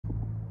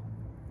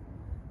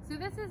So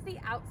this is the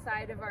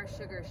outside of our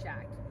sugar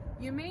shack.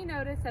 You may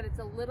notice that it's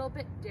a little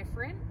bit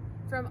different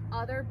from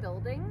other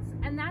buildings,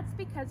 and that's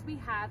because we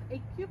have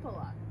a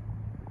cupola.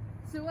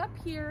 So up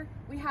here,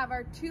 we have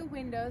our 2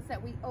 windows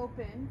that we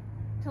open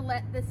to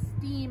let the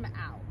steam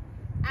out.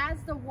 As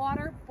the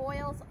water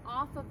boils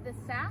off of the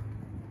sap,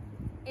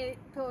 it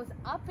goes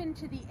up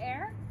into the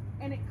air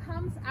and it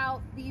comes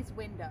out these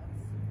windows.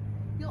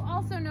 You'll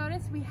also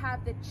notice we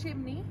have the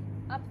chimney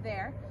up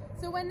there.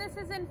 So when this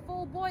is in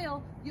full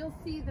boil, you'll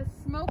see the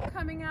smoke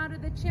coming out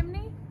of the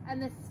chimney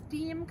and the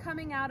steam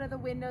coming out of the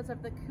windows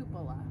of the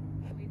cupola.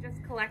 We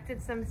just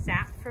collected some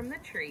sap from the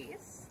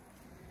trees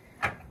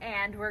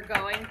and we're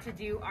going to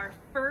do our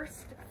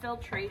first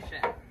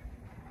filtration.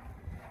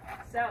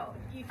 So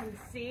you can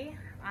see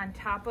on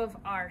top of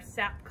our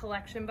sap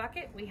collection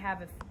bucket, we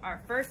have our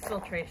first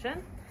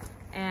filtration,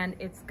 and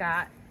it's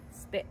got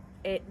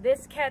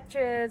this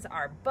catches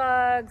our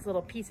bugs,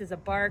 little pieces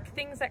of bark,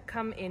 things that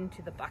come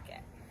into the bucket.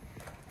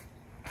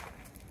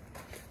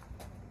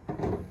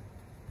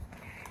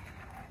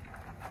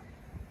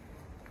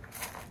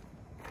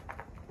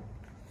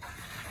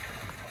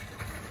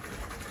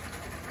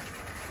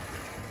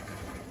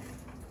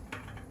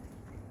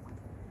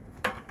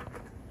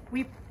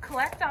 We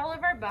collect all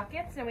of our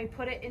buckets and we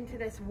put it into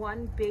this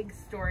one big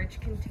storage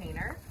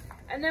container.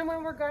 And then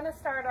when we're going to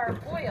start our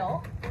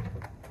boil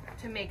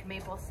to make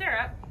maple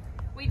syrup,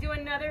 we do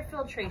another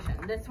filtration.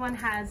 This one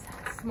has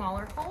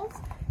smaller holes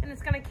and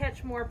it's going to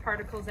catch more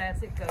particles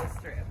as it goes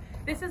through.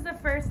 This is the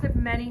first of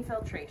many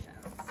filtrations.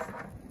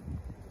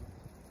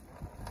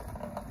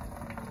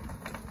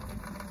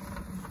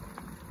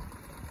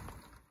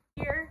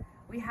 Here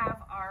we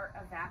have our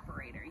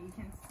evaporator. You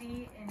can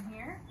see in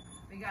here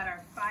we got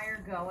our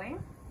fire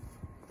going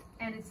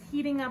and it's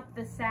heating up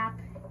the sap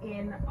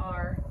in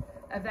our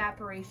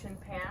evaporation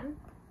pan.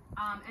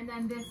 And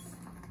then this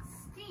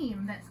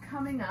steam that's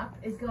coming up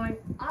is going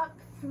up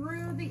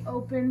through the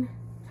open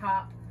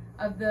top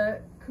of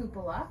the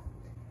cupola.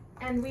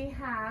 And we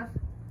have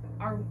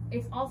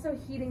it's also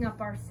heating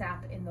up our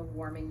sap in the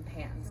warming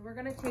pan. So we're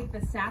gonna take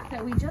the sap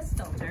that we just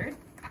filtered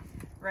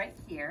right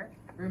here,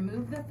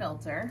 remove the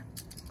filter,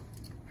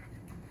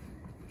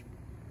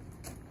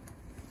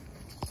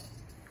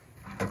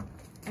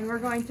 and we're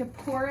going to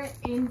pour it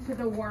into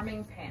the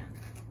warming pan.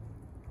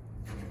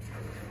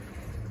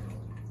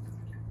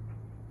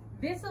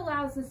 This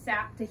allows the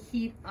sap to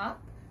heat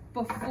up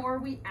before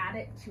we add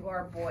it to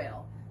our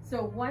boil.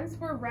 So once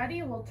we're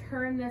ready, we'll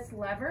turn this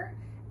lever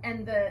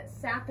and the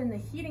sap in the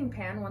heating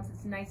pan, once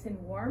it's nice and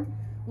warm,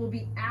 will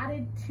be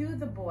added to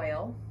the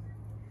boil.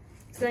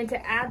 It's going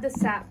to add the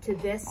sap to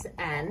this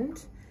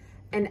end,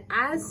 and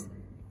as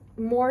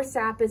more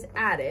sap is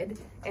added,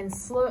 and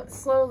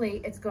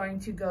slowly it's going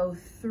to go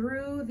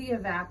through the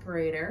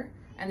evaporator,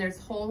 and there's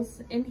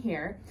holes in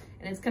here,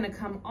 and it's going to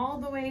come all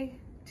the way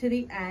to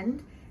the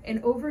end,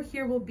 and over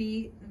here will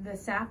be the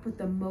sap with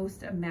the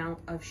most amount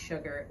of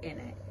sugar in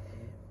it.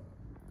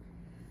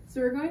 So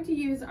we're going to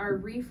use our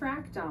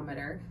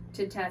refractometer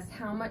to test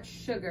how much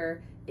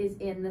sugar is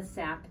in the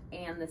sap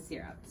and the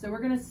syrup. So we're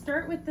going to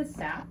start with the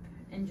sap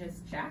and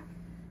just check.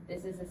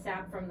 This is the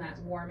sap from that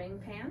warming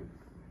pan.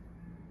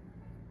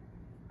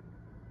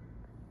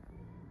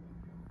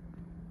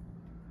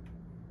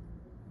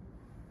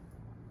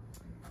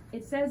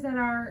 It says that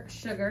our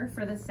sugar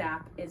for the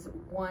sap is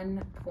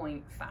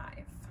 1.5.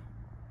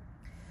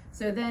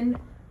 So then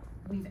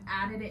we've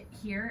added it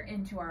here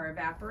into our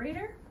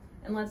evaporator,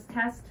 and let's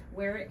test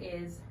where it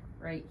is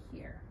right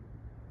here.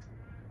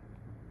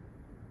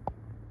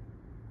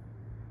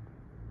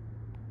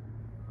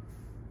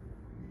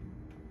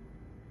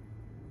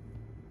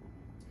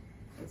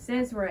 It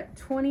says we're at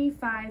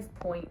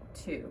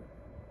 25.2.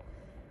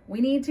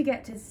 We need to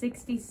get to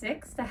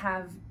 66 to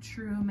have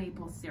true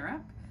maple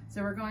syrup.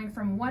 So we're going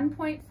from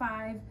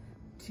 1.5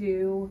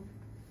 to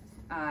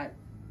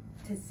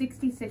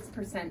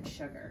 66%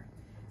 sugar.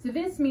 So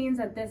this means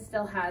that this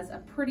still has a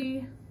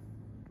pretty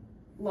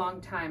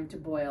long time to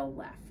boil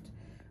left.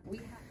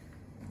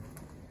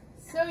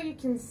 So you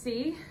can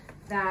see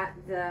that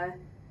the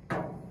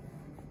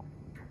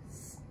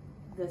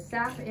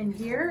sap in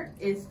here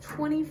is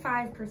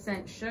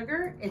 25%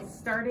 sugar. It's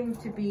starting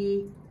to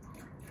be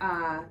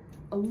a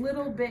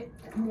little bit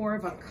more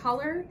of a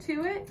color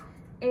to it,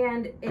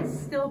 and it's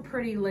still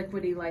pretty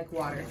liquidy like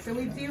water. So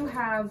we do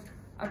have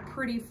a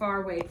pretty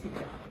far way to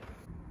go.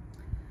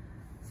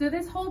 So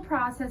this whole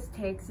process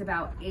takes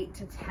about 8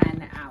 to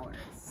 10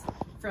 hours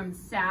from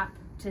sap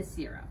to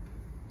syrup.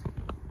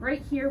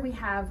 Right here we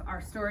have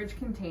our storage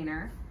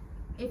container.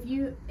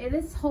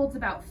 This holds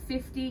about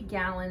 50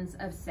 gallons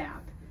of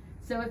sap.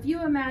 So if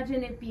you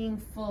imagine it being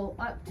full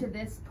up to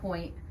this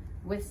point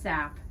with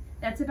sap,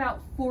 that's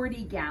about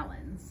 40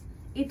 gallons.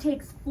 It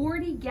takes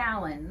 40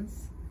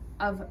 gallons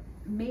of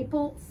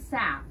maple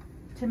sap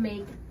to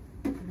make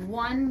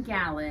 1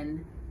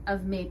 gallon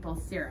of maple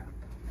syrup.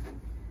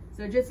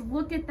 So just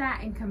look at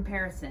that in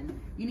comparison.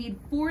 You need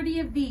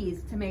 40 of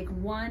these to make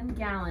 1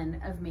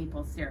 gallon of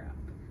maple syrup.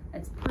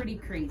 That's pretty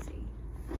crazy.